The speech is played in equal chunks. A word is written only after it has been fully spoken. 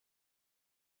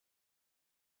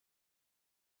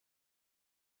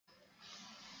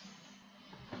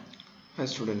Hi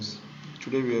students,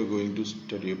 today we are going to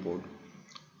study about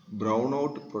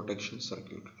brownout protection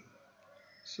circuit.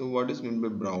 So what is meant by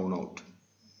brownout?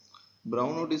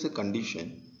 Brownout is a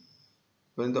condition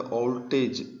when the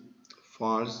voltage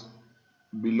falls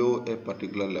below a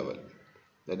particular level.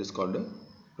 That is called a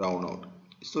brownout.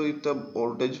 So if the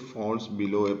voltage falls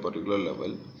below a particular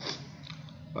level,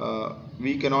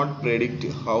 we cannot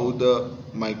predict how the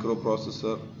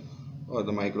microprocessor or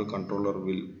the microcontroller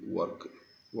will work,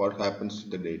 what happens to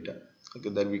the data. Okay,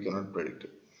 that we cannot predict.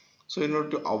 So in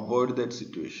order to avoid that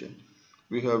situation,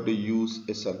 we have to use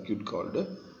a circuit called a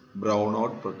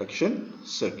brownout protection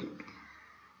circuit.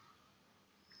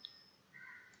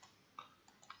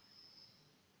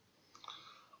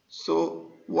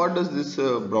 So what does this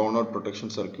brownout protection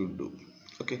circuit do?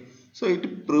 Okay, so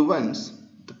it prevents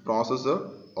the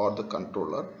processor or the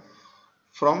controller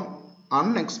from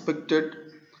unexpected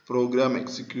program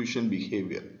execution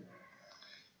behavior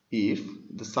if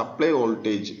the supply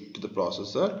voltage to the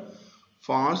processor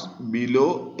falls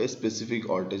below a specific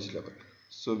voltage level.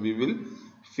 So we will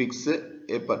fix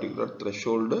a particular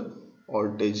threshold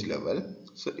voltage level.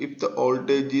 So if the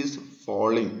voltage is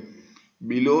falling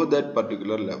below that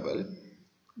particular level,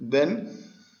 then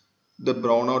the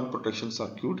brownout protection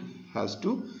circuit has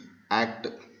to act.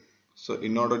 So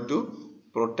in order to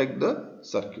protect the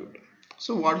circuit.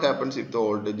 So what happens if the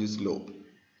voltage is low?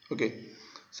 Okay,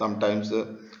 sometimes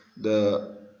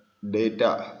the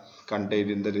data contained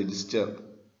in the register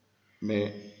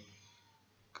may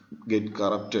get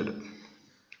corrupted.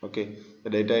 Okay, the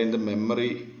data in the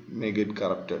memory may get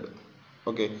corrupted.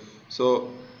 Okay,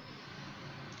 so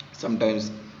sometimes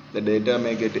the data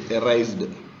may get erased.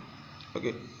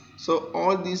 Okay, so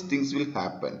all these things will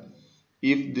happen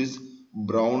if this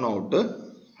brownout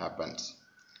happens.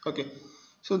 Okay,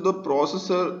 so the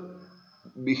processor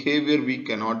behavior we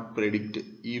cannot predict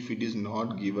if it is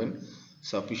not given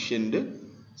sufficient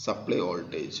supply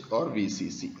voltage or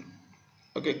VCC.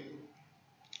 Okay,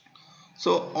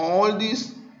 so all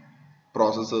these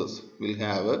processors will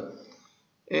have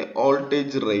a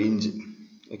voltage range.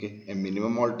 Okay, a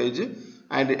minimum voltage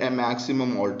and a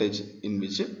maximum voltage in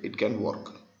which it can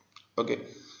work. Okay,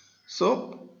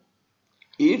 so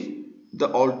if the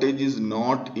voltage is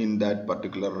not in that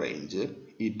particular range,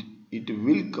 it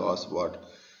will cause what?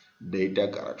 Data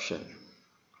corruption.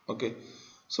 Okay,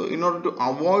 so in order to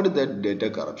avoid that data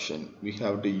corruption, we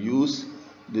have to use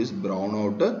this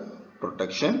brownout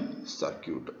protection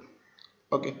circuit.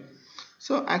 Okay,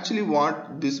 so actually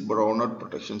what this brownout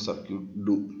protection circuit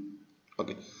do?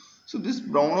 Okay, so this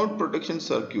brownout protection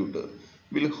circuit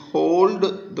will hold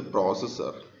the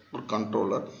processor or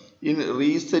controller in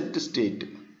reset state.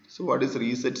 So what is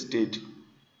reset state?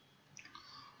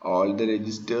 All the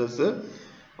registers,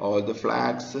 all the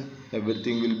flags,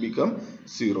 everything will become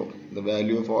 0. The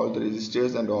value of all the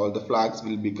registers and all the flags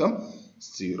will become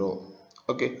 0.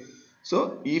 Okay,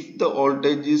 so if the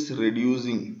voltage is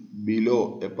reducing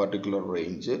below a particular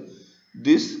range,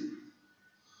 this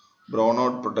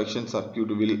brownout protection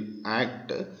circuit will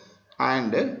act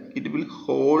and it will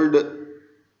hold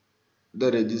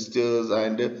the registers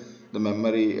and the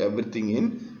memory, everything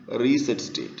in reset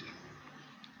state.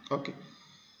 Okay,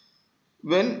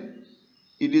 when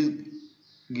it is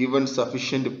given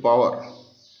sufficient power,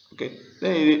 okay,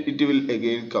 then it will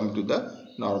again come to the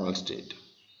normal state.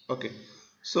 Okay,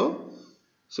 so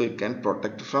it can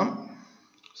protect from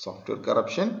software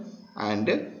corruption and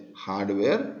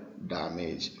hardware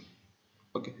damage.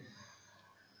 Okay,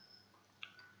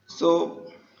 so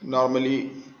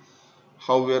normally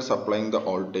how we are supplying the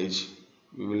voltage,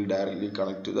 we will directly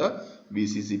connect to the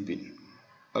VCC pin.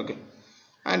 Okay,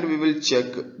 and we will check,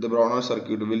 the brownout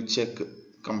circuit will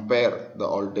compare the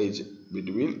voltage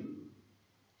between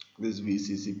this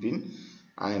VCC pin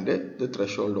and the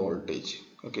threshold voltage.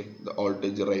 Okay, the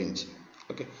voltage range.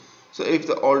 Okay, so if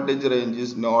the voltage range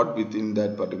is not within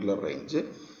that particular range,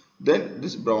 then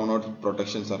this brownout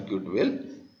protection circuit will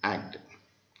act.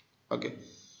 Okay,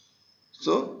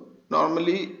 so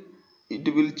normally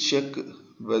it will check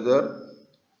whether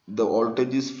the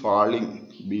voltage is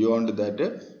falling beyond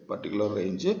that particular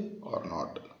range or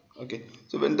not. Okay,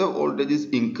 so when the voltage is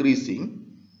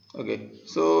increasing, okay,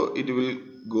 so it will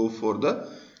go for the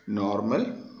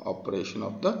normal operation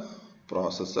of the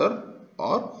processor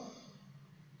or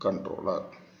controller.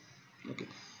 Okay,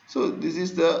 so this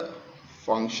is the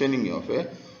functioning of a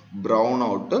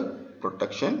brownout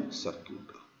protection circuit.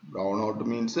 Brownout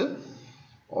means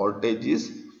voltage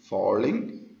is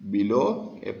falling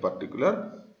below a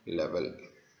particular level.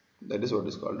 That is what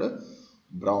is called a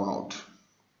brownout.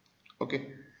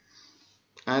 Okay,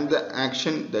 and the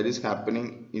action that is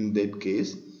happening in that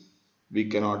case we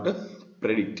cannot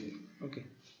predict. Okay,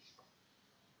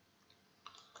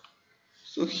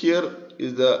 so here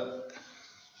is the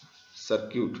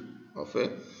circuit of a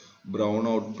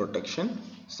brownout protection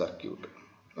circuit.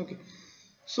 Okay,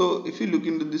 so if you look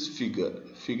into this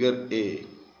figure A,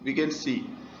 we can see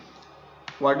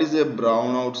what is a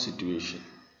brownout situation.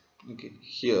 Okay,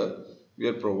 here we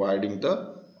are providing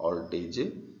the voltage,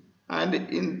 and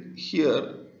in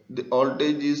here the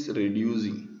voltage is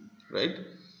reducing, right?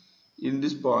 In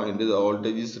this point the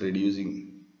voltage is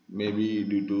reducing, maybe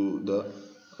due to the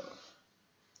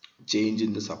change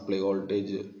in the supply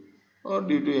voltage or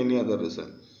due to any other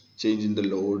reason, change in the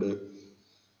load.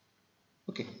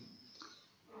 Okay,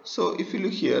 so if you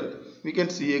look here, we can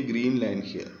see a green line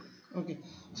here. Okay,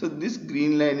 so this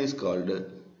green line is called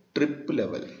trip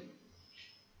level.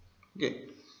 Okay,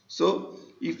 so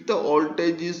if the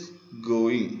voltage is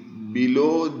going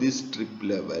below this trip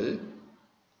level,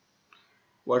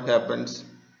 what happens?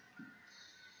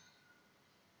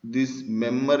 This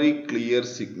memory clear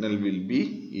signal will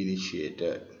be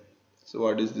initiated. So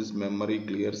what is this memory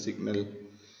clear signal?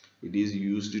 It is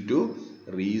used to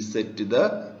reset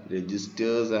the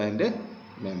registers and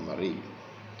memory.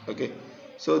 Okay,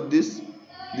 so this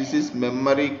is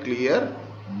memory clear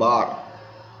bar.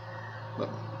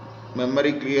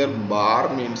 Memory clear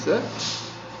bar means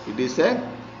it is a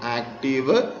active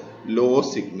low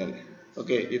signal.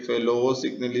 Okay, if a low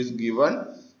signal is given,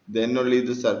 then only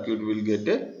the circuit will get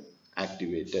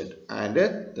activated and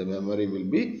the memory will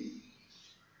be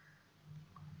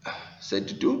set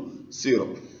to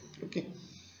 0. Okay,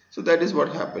 so that is what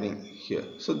happening here.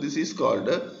 So this is called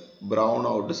a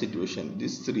brownout situation.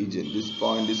 This region, this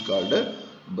point is called a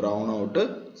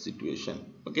brownout situation.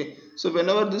 Okay, so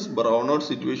whenever this brownout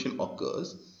situation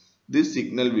occurs, this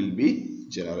signal will be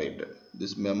generated.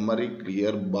 This memory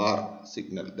clear bar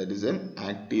signal, that is an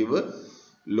active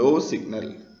low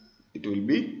signal, it will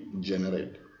be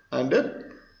generated and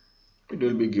it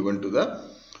will be given to the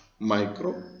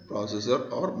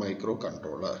microprocessor or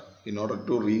microcontroller in order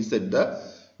to reset the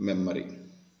memory.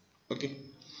 Okay,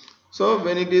 so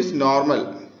when it is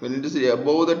normal, when it is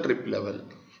above the trip level,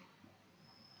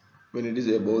 when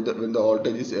the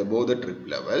voltage is above the trip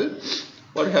level,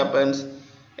 what happens?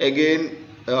 Again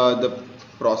the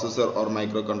processor or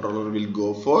microcontroller will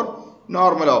go for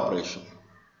normal operation.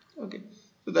 Okay,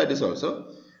 so that is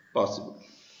also possible.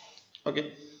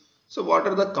 Okay, so what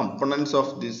are the components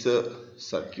of this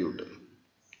circuit?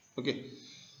 Okay,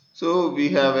 so we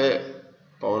have a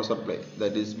power supply,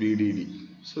 that is VDD.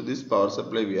 So this power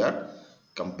supply we are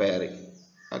comparing.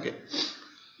 Okay,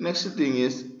 next thing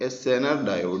is a Zener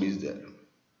diode is there.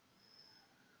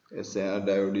 A Zener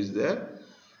diode is there,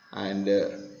 and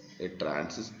a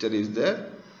transistor is there.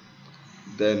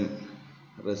 Then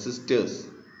resistors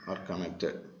are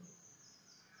connected.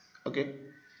 Okay,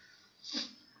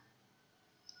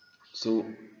 so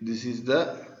this is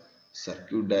the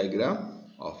circuit diagram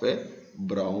of a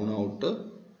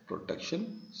brownout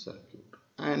protection circuit,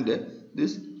 and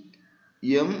this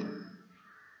M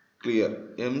clear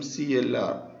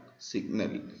MCLR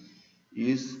signal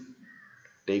is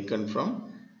taken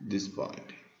from this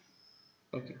point.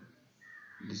 Okay,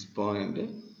 this point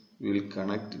will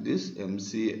connect this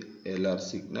MCLR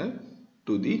signal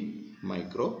to the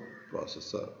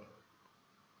microprocessor.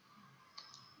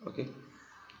 Okay,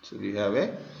 so we have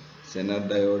a Zener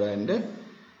diode and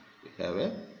we have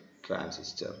a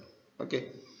transistor.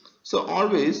 Okay, so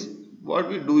always what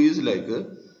we do is like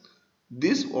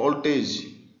this voltage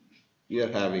we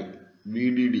are having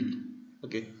VDD.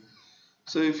 Okay,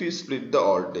 so if you split the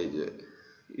voltage,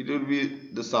 it will be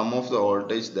the sum of the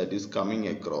voltage that is coming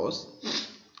across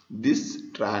this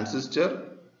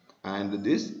transistor and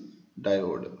this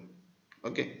diode.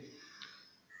 Okay,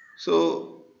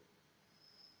 so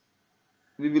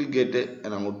we will get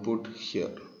an output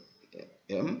here,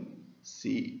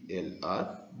 MCLR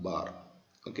bar.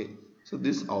 Okay, so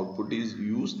this output is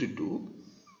used to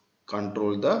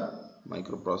control the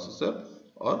microprocessor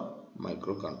or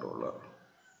microcontroller.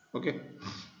 Okay,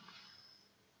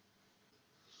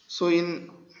 so in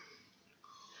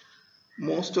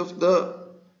most of the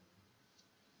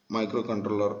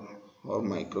microcontroller or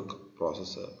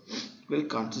microprocessor will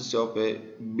consist of a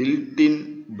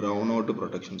built-in brownout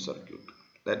protection circuit.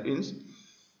 That means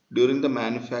during the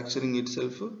manufacturing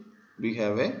itself, we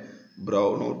have a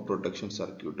brownout protection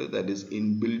circuit that is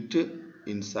inbuilt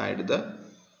inside the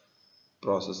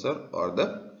processor or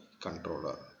the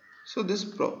controller. So this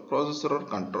processor or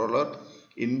controller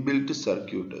inbuilt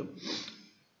circuit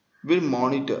will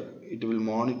monitor,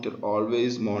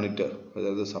 always monitor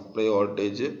whether the supply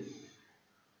voltage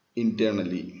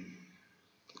internally,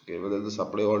 okay, whether the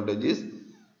supply voltage is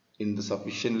in the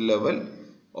sufficient level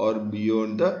or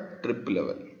beyond the trip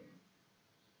level.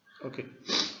 Okay,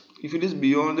 if it is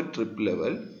beyond the trip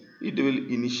level, it will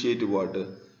initiate what?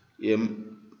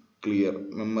 M clear,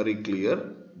 memory clear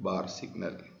bar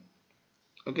signal.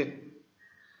 Okay,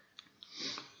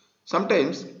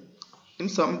 sometimes in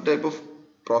some type of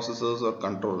processors or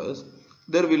controllers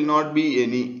there will not be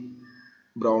any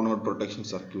brownout protection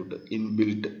circuit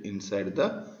inbuilt inside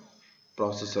the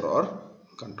processor or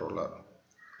controller.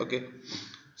 Okay,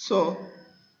 so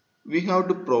we have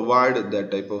to provide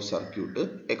that type of circuit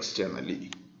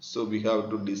externally. So we have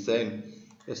to design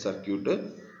a circuit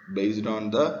based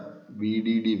on the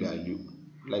VDD value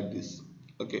like this.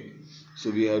 Okay, so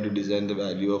we have to design the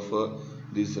value of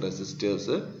these resistors,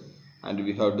 and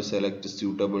we have to select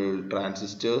suitable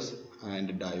transistors and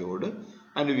diode,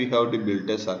 and we have to build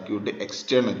a circuit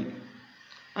externally,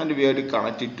 and we have to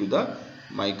connect it to the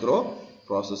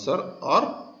microprocessor or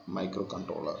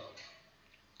microcontroller.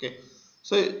 Okay,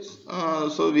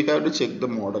 so we have to check the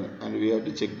model, and we have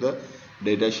to check the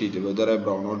data sheet whether a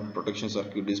brownout protection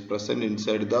circuit is present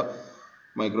inside the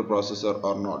microprocessor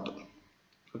or not.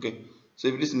 Okay, so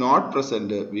if it is not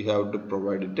present, we have to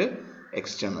provide it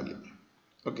externally.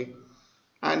 Okay,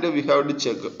 and we have to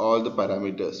check all the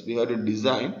parameters. We have to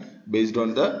design based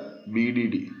on the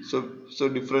VDD. So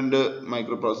different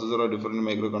microprocessor or different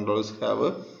microcontrollers have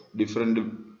a different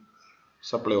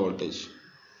supply voltage.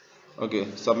 Okay,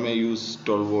 some may use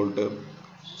 12 volt,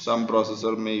 some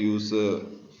processor may use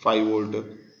 5 volt.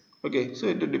 Okay, so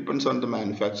it depends on the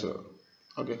manufacturer.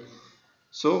 Okay,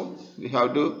 so we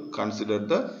have to consider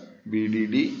the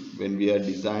VDD when we are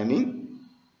designing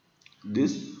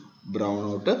this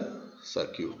brownout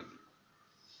circuit.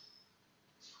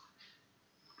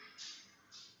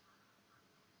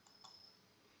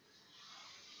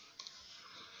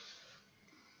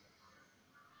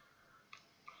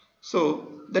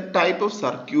 So the type of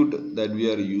circuit that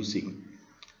we are using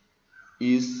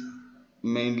is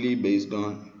mainly based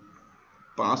on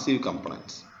passive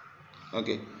components.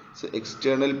 Okay, so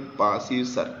external passive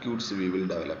circuits we will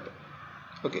develop.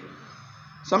 Okay,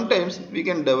 sometimes we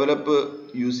can develop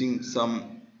using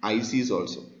some ICs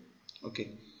also.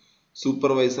 Okay,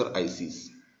 supervisor ICs.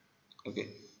 Okay,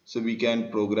 so we can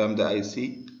program the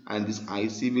IC, and this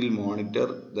IC will monitor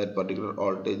that particular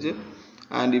voltage,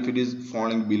 and if it is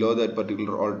falling below that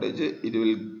particular voltage, it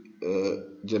will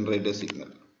generate a signal.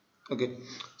 Okay,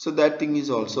 so that thing is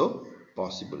also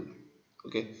possible.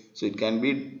 Okay, so it can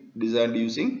be designed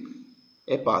using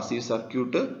a passive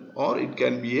circuit, or it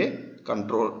can be a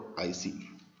control IC.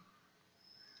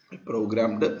 A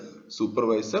programmed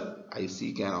supervisor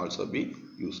IC can also be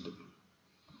used.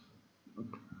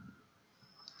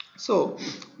 So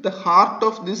the heart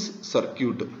of this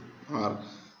circuit are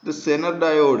the Zener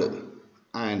diode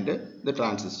and the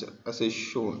transistor, as I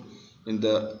shown in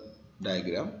the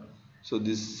diagram. So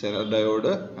this Zener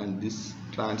diode and this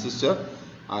transistor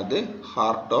are the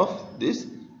heart of this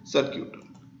circuit.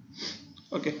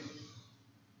 Okay,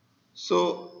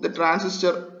 so the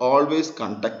transistor always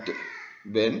conduct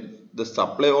when the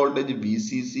supply voltage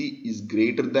VCC is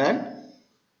greater than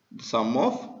the sum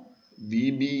of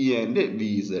VBE and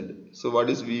VZ. So what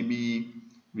is VBE?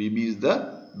 VB is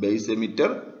the base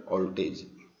emitter voltage,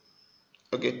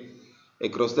 okay,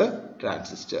 across the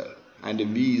transistor, and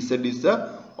VZ is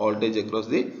the voltage across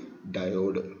the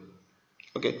diode.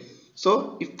 Okay,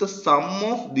 so if the sum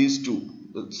of these two,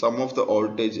 the sum of the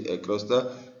voltage across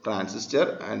the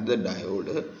transistor and the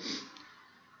diode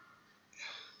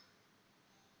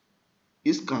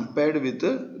is compared with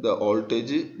the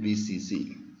voltage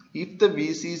VCC. If the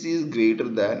VCC is greater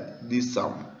than the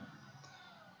sum,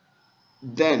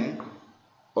 then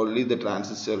only the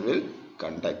transistor will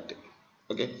conduct.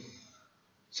 Okay,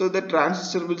 so the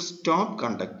transistor will stop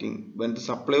conducting when the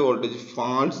supply voltage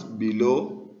falls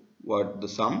below what the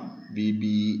sum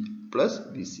VBE plus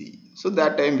VCE. So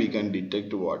that time we can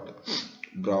detect what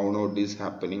brownout is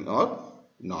happening or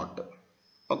not.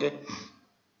 Okay,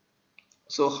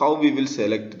 so how we will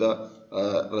select the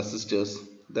resistors?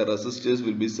 The resistors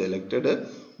will be selected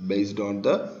based on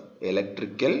the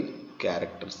electrical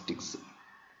characteristics.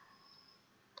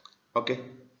 Okay,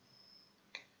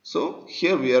 so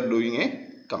here we are doing a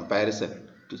comparison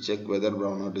to check whether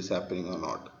brownout is happening or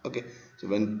not. Okay, so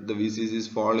when the VCC is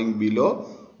falling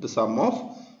below the sum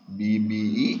of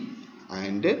VBE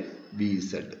and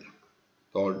VZ, the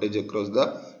voltage across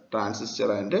the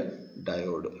transistor and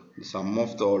diode, the sum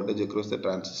of the voltage across the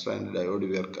transistor and diode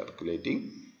we are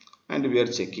calculating, and we are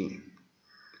checking.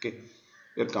 Okay,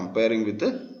 we are comparing with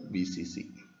the VCC.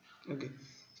 Okay,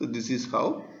 so this is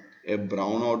how a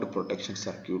brownout protection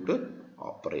circuit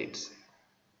operates.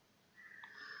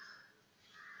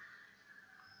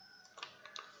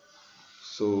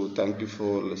 So thank you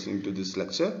for listening to this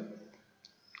lecture.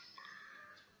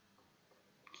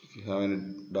 If you have any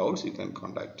doubts, you can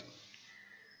contact.